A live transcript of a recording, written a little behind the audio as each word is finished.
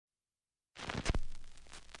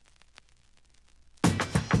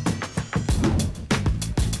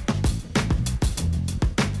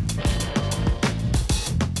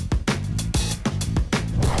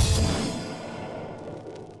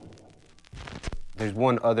There's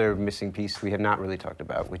one other missing piece we have not really talked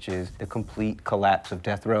about, which is the complete collapse of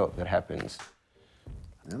Death Row that happens.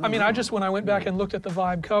 I mean, when I went back and looked at the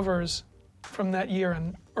Vibe covers from that year,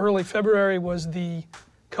 and early February was the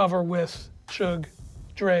cover with Suge,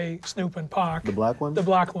 Dre, Snoop, and Pac. The black one? The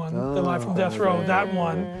black one, the Live from Death Row, that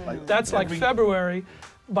one. That's like February.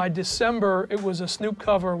 By December, it was a Snoop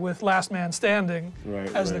cover with Last Man Standing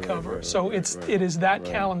as the cover. So it is that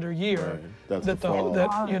calendar year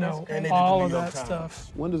that you know, all of that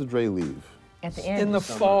stuff. When does Dre leave? At the end. In the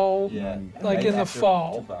fall, like in the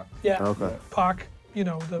fall. Yeah. Okay. Pac, you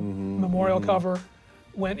know, the memorial cover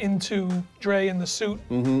went into Dre in the suit,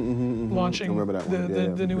 launching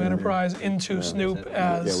the new Enterprise into Snoop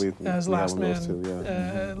as Last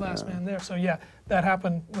Man, Last Man there. So yeah, that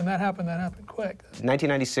happened. When that happened quick.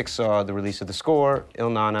 1996 saw the release of The Score, Il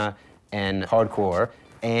Nana, and Hardcore,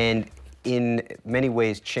 and in many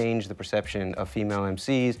ways changed the perception of female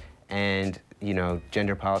MCs and, you know,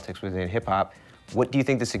 gender politics within hip hop. What do you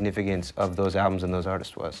think the significance of those albums and those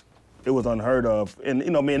artists was? It was unheard of. And,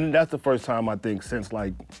 you know, man, that's the first time, I think, since,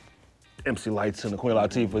 like, MC Lights and the Queen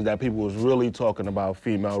Latifahs that people was really talking about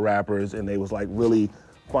female rappers, and they was, like, really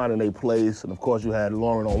finding their place. And, of course, you had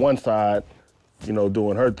Lauren on one side, you know,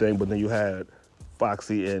 doing her thing, but then you had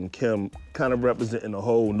Foxy and Kim kind of representing a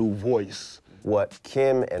whole new voice. What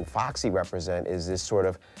Kim and Foxy represent is this sort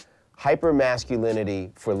of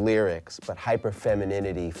hyper-masculinity for lyrics, but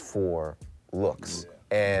hyper-femininity for looks.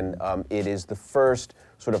 And it is the first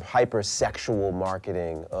sort of hyper-sexual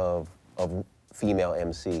marketing of female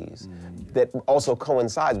MCs that also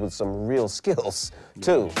coincides with some real skills,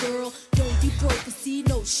 too. Girl, don't be broke, see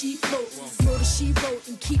no she floats. Murder she wrote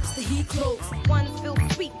and keeps the heat close. One feel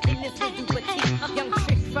sweet in this little petite. Young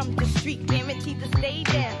trick from the street, guaranteed to stay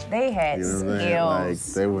down. They had skills. Like,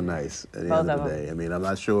 they were nice at the end of the day. I mean, I'm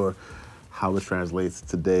not sure how it translates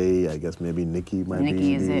today. I guess maybe Nicki might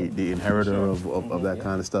be the inheritor of that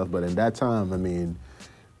kind of stuff. But in that time, I mean,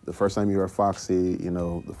 the first time you heard Foxy, you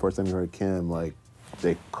know, the first time you heard Kim, like,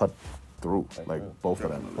 they cut through, like, both of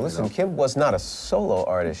them. Listen, Kim was not a solo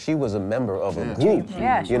artist. She was a member of a group,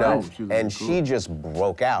 you know, and she just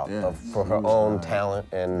broke out for her own talent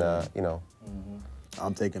and, you know.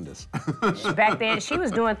 I'm taking this. Back then, she was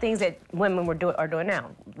doing things that women are doing now,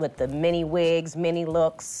 with the mini wigs, mini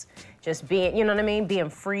looks, just being, you know what I mean, being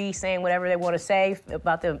free, saying whatever they want to say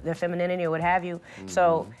about their femininity or what have you.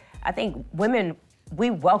 So I think women, we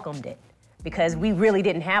welcomed it because we really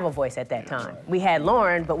didn't have a voice at that time. We had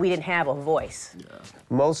Lauren, but we didn't have a voice.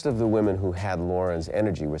 Most of the women who had Lauren's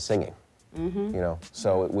energy were singing, you know,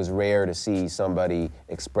 so it was rare to see somebody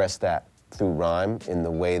express that through rhyme in the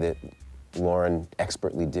way that Lauren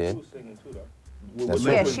expertly did. She was singing too, though.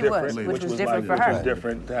 Yeah, she was, which was different for her. Which was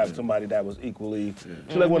different to have somebody that was equally,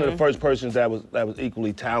 she's like one of the first persons that was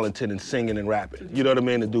equally talented in singing and rapping. You know what I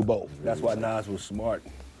mean? To do both. That's why Nas was smart.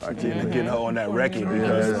 Getting her on that record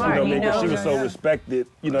because, you know what I mean? Because she was so respected,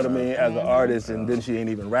 you know what I mean, as an artist, and then she ain't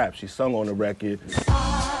even rap. She sung on the record.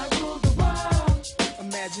 I rule the world.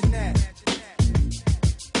 Imagine that.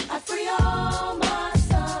 I free all my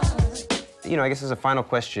sons. You know, I guess as a final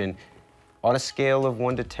question, on a scale of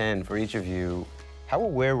 1 to 10 for each of you, how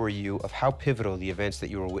aware were you of how pivotal the events that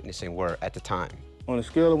you were witnessing were at the time? On a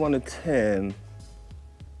scale of 1 to 10,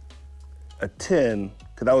 a 10,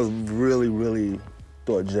 because I was really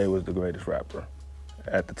thought Jay was the greatest rapper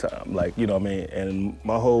at the time. Like, you know what I mean? And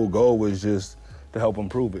my whole goal was just to help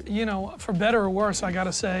improve it. You know, for better or worse, I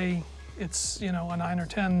gotta say it's, you know, a 9 or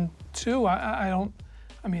 10 too. I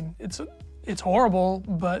mean, it's horrible,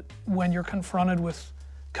 but when you're confronted with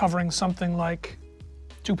covering something like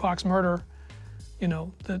Tupac's murder, you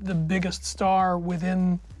know, the biggest star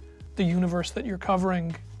within the universe that you're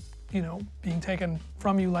covering, you know, being taken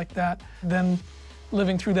from you like that, then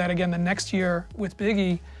living through that again the next year with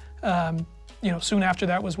Biggie, you know, soon after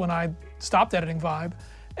that was when I stopped editing Vibe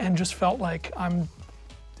and just felt like I'm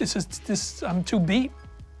too beat.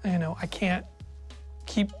 You know, I can't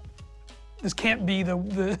keep, this can't be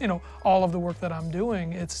the you know, all of the work that I'm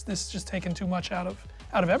doing. This just taking too much out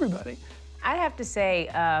of everybody. I'd have to say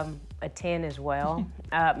a 10 as well,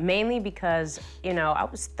 mainly because, you know, I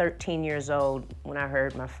was 13 years old when I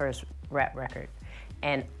heard my first rap record.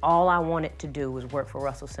 And all I wanted to do was work for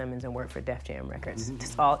Russell Simmons and work for Def Jam Records.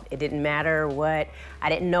 That's all. It didn't matter what. I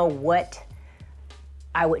didn't know what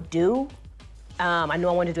I would do. I knew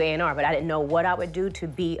I wanted to do A&R, but I didn't know what I would do to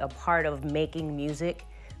be a part of making music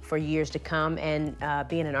for years to come and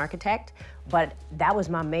being an architect. But that was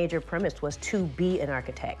my major premise, was to be an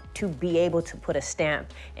architect, to be able to put a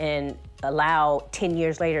stamp and allow 10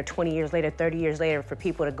 years later, 20 years later, 30 years later for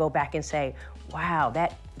people to go back and say, wow,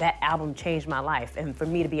 that album changed my life, and for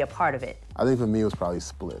me to be a part of it. I think for me it was probably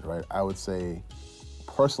split, right? I would say,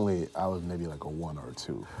 personally, I was maybe like a 1 or a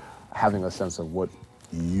 2. Having a sense of what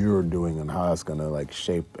you're doing and how it's gonna like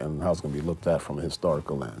shape and how it's gonna be looked at from a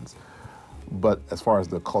historical lens. But as far as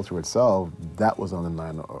the culture itself, that was on a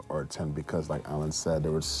 9 or a 10 because, like Alan said,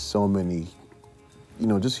 there were so many, you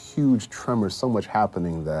know, just huge tremors, so much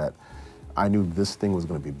happening that I knew this thing was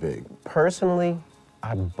gonna be big. Personally,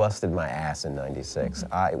 I busted my ass in '96.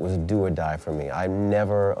 It was do or die for me. I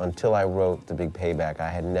never, until I wrote The Big Payback, I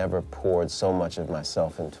had never poured so much of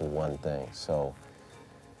myself into one thing. So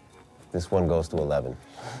this one goes to 11.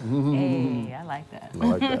 Hey, I like that. I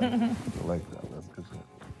like that. I like that. That's good.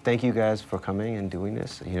 Thank you guys for coming and doing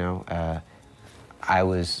this. You know, I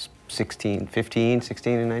was 16 in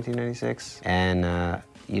 1996, and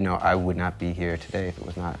you know, I would not be here today if it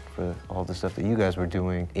was not for all the stuff that you guys were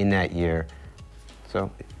doing in that year. So,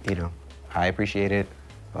 you know, I appreciate it.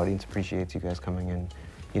 The audience appreciates you guys coming and,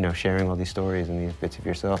 you know, sharing all these stories and these bits of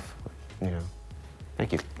yourself. You know,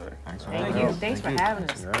 thank you. Thanks Thank you. Thanks for having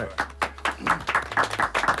us. All right.